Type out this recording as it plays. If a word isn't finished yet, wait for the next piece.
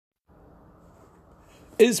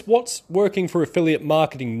Is what's working for affiliate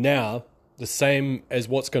marketing now the same as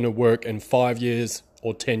what's going to work in 5 years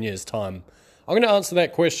or 10 years' time? I'm going to answer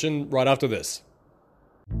that question right after this.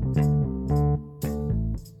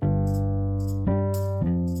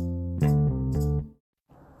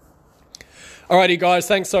 Alrighty guys,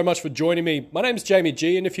 thanks so much for joining me. My name's Jamie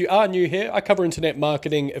G, and if you are new here, I cover internet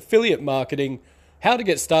marketing, affiliate marketing, how to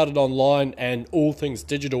get started online, and all things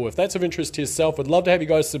digital. If that's of interest to yourself, I'd love to have you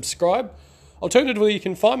guys subscribe. Alternatively, you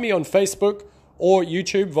can find me on Facebook or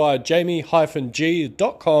YouTube via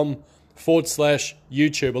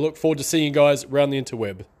jamie-g.com/YouTube. I look forward to seeing you guys around the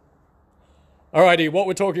interweb. Alrighty, what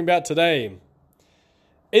we're talking about today.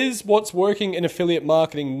 Is what's working in affiliate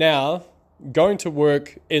marketing now going to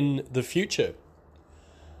work in the future?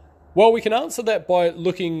 Well, we can answer that by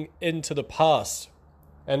looking into the past.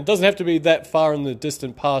 And it doesn't have to be that far in the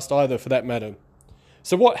distant past either, for that matter.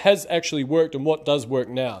 So what has actually worked and what does work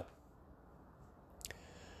now?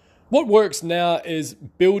 What works now is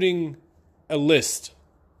building a list.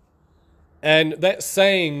 And that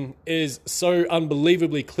saying is so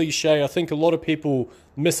unbelievably cliche. I think a lot of people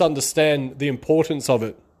misunderstand the importance of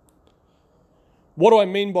it. What do I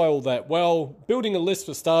mean by all that? Well, building a list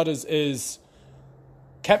for starters is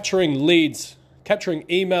capturing leads, capturing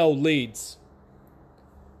email leads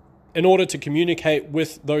in order to communicate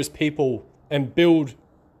with those people and build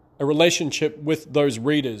a relationship with those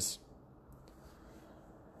readers.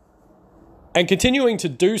 And continuing to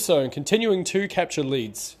do so and continuing to capture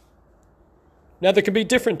leads. Now, there can be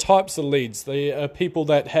different types of leads. There are people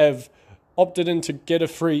that have opted in to get a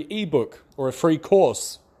free ebook or a free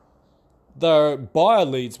course. There are buyer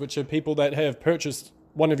leads, which are people that have purchased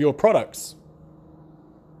one of your products.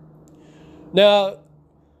 Now,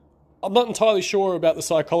 I'm not entirely sure about the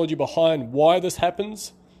psychology behind why this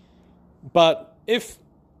happens, but if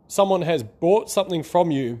someone has bought something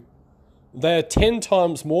from you, they're 10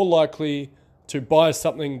 times more likely to buy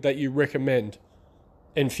something that you recommend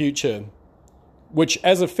in future, which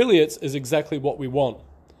as affiliates is exactly what we want.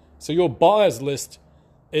 So your buyers list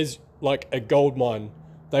is like a gold mine.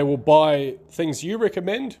 They will buy things you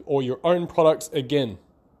recommend or your own products again.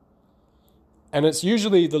 And it's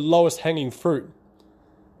usually the lowest hanging fruit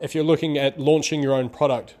if you're looking at launching your own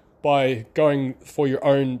product by going for your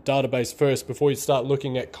own database first before you start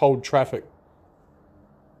looking at cold traffic.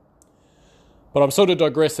 But I'm sort of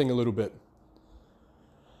digressing a little bit.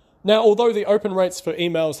 Now, although the open rates for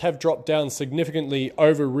emails have dropped down significantly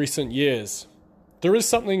over recent years, there is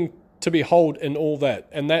something to behold in all that,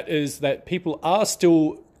 and that is that people are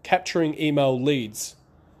still capturing email leads.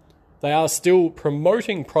 They are still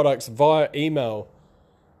promoting products via email,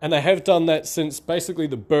 and they have done that since basically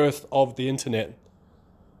the birth of the internet.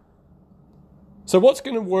 So what's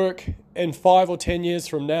going to work in 5 or 10 years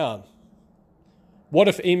from now? What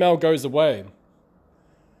if email goes away?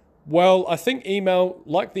 Well, I think email,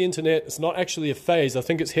 like the internet, is not actually a phase. I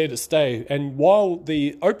think it's here to stay. And while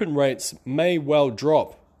the open rates may well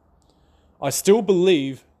drop, I still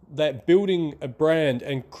believe that building a brand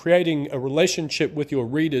and creating a relationship with your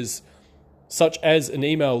readers, such as an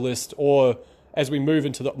email list, or as we move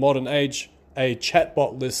into the modern age, a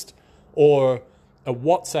chatbot list, or a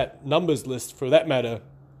WhatsApp numbers list for that matter,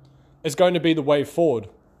 is going to be the way forward.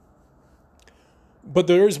 But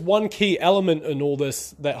there is one key element in all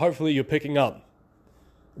this that hopefully you're picking up.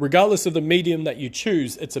 Regardless of the medium that you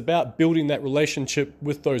choose, it's about building that relationship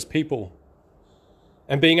with those people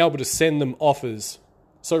and being able to send them offers.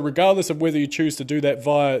 So regardless of whether you choose to do that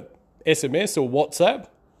via SMS or WhatsApp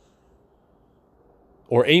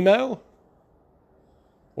or email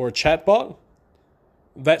or a chatbot,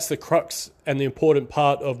 that's the crux and the important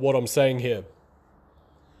part of what I'm saying here.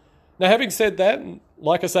 Now, having said that,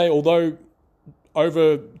 like I say, although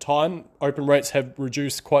over time, open rates have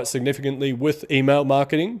reduced quite significantly with email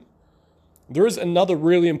marketing, there is another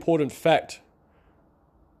really important fact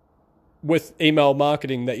with email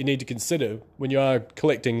marketing that you need to consider when you are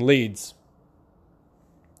collecting leads.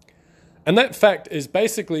 And that fact is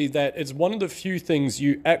basically that it's one of the few things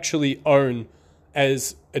you actually own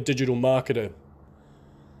as a digital marketer.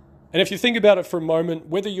 And if you think about it for a moment,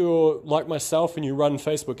 whether you're like myself and you run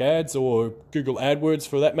Facebook ads or Google AdWords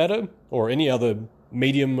for that matter, or any other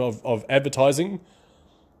medium of advertising,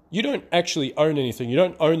 you don't actually own anything. You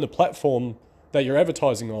don't own the platform that you're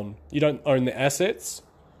advertising on. You don't own the assets.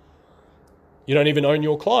 You don't even own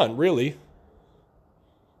your client, really.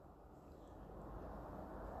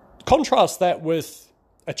 Contrast that with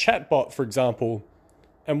a chatbot, for example.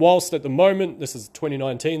 And whilst at the moment, this is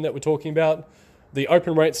 2019 that we're talking about, the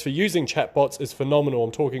open rates for using chatbots is phenomenal.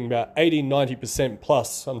 I'm talking about 80-90%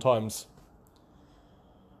 plus sometimes.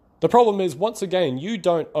 The problem is, once again, you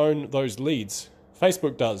don't own those leads.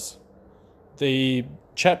 Facebook does. The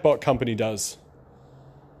chatbot company does.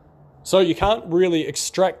 So you can't really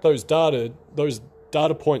extract those data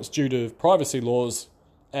points due to privacy laws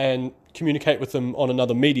and communicate with them on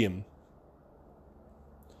another medium.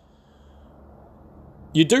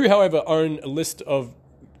 You do, however, own a list of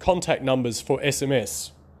contact numbers for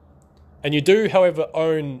SMS. And you do, however,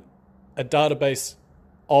 own a database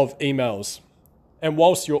of emails. And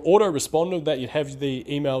whilst your autoresponder that you have the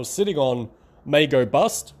emails sitting on may go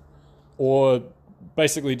bust or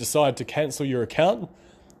basically decide to cancel your account,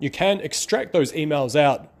 you can extract those emails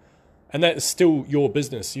out, and that is still your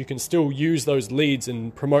business. You can still use those leads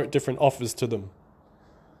and promote different offers to them.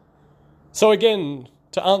 So again,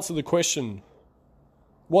 to answer the question,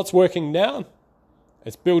 what's working now?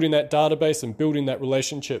 It's building that database and building that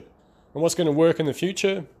relationship. And what's going to work in the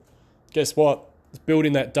future? Guess what? It's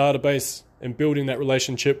building that database and building that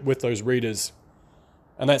relationship with those readers.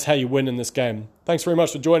 And that's how you win in this game. Thanks very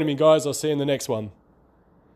much for joining me, guys. I'll see you in the next one.